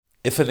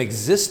If an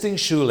existing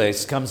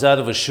shoelace comes out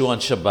of a shoe on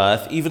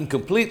Shabbath, even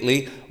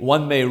completely,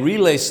 one may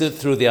relace it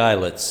through the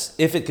eyelets,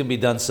 if it can be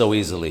done so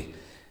easily.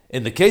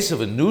 In the case of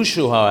a new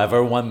shoe,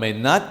 however, one may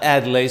not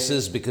add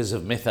laces because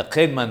of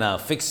mithaqen mana,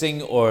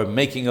 fixing or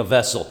making a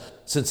vessel,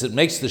 since it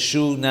makes the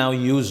shoe now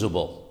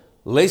usable.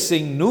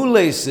 Lacing new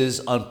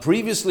laces on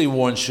previously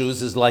worn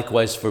shoes is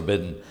likewise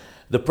forbidden.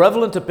 The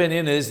prevalent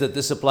opinion is that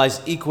this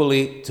applies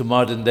equally to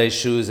modern-day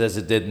shoes as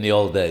it did in the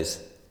old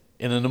days.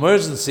 In an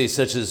emergency,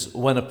 such as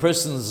when a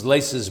person's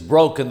laces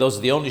broke and those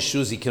are the only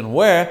shoes he can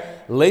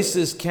wear,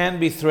 laces can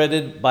be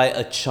threaded by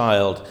a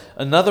child.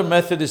 Another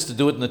method is to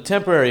do it in a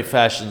temporary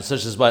fashion,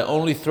 such as by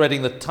only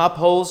threading the top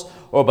holes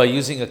or by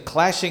using a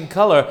clashing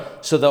color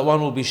so that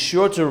one will be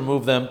sure to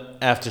remove them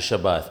after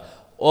Shabbath.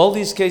 All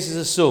these cases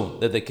assume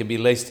that they can be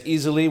laced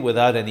easily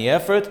without any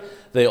effort.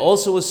 They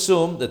also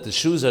assume that the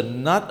shoes are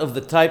not of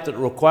the type that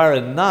require a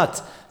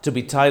knot to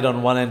be tied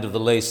on one end of the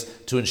lace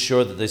to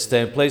ensure that they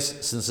stay in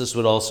place, since this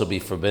would also be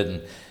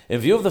forbidden. In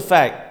view of the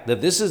fact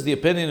that this is the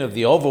opinion of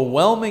the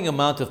overwhelming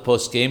amount of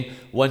poskim,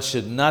 one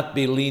should not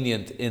be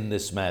lenient in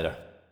this matter.